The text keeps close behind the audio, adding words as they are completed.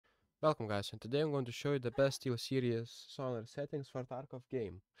Welcome guys, and today I'm going to show you the best Steelseries Sonar settings for Tarkov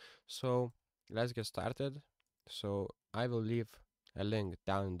game. So let's get started. So I will leave a link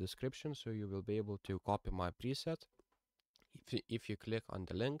down in the description so you will be able to copy my preset. If you click on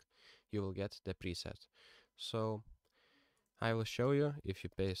the link, you will get the preset. So I will show you. If you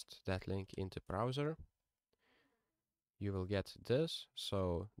paste that link into browser, you will get this.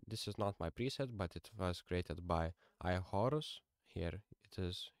 So this is not my preset, but it was created by iHorus. Here it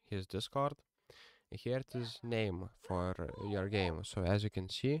is his Discord. Here it is name for your game. So as you can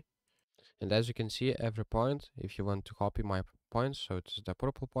see, every point, if you want to copy my points, so it's the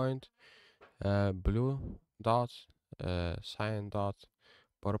purple point, blue dot, cyan dot,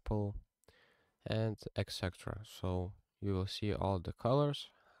 purple, and etc. So you will see all the colors,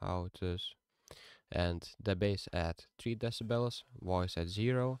 how it is, and the bass at 3 decibels, voice at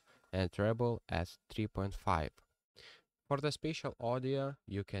 0, and treble at 3.5. For the spatial audio,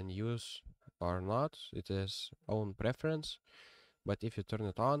 you can use or not, it is own preference, but if you turn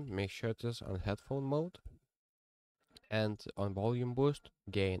it on, make sure it is on headphone mode. And on volume boost,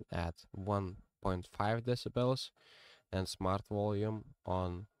 gain at 1.5 decibels and smart volume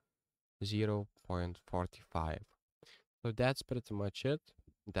on 0.45. So that's pretty much it.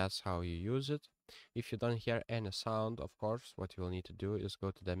 That's how you use it. If you don't hear any sound, of course, what you will need to do is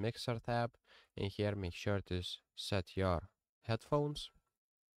go to the mixer tab, and here make sure to set your headphones.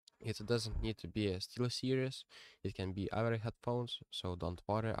 It doesn't need to be a Steelseries, it can be other headphones, so don't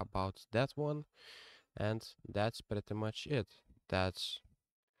worry about that one. And that's pretty much it. That's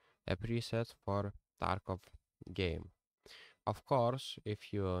a preset for Tarkov game. Of course,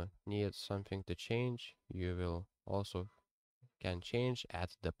 if you need something to change, you will also can change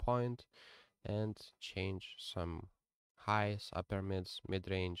at the point and change some highs, upper mids,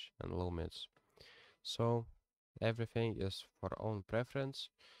 mid-range, and low mids. So everything is for own preference.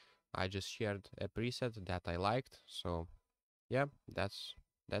 I just shared a preset that I liked. So yeah, that's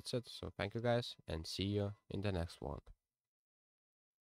it. So thank you guys, and see you in the next one.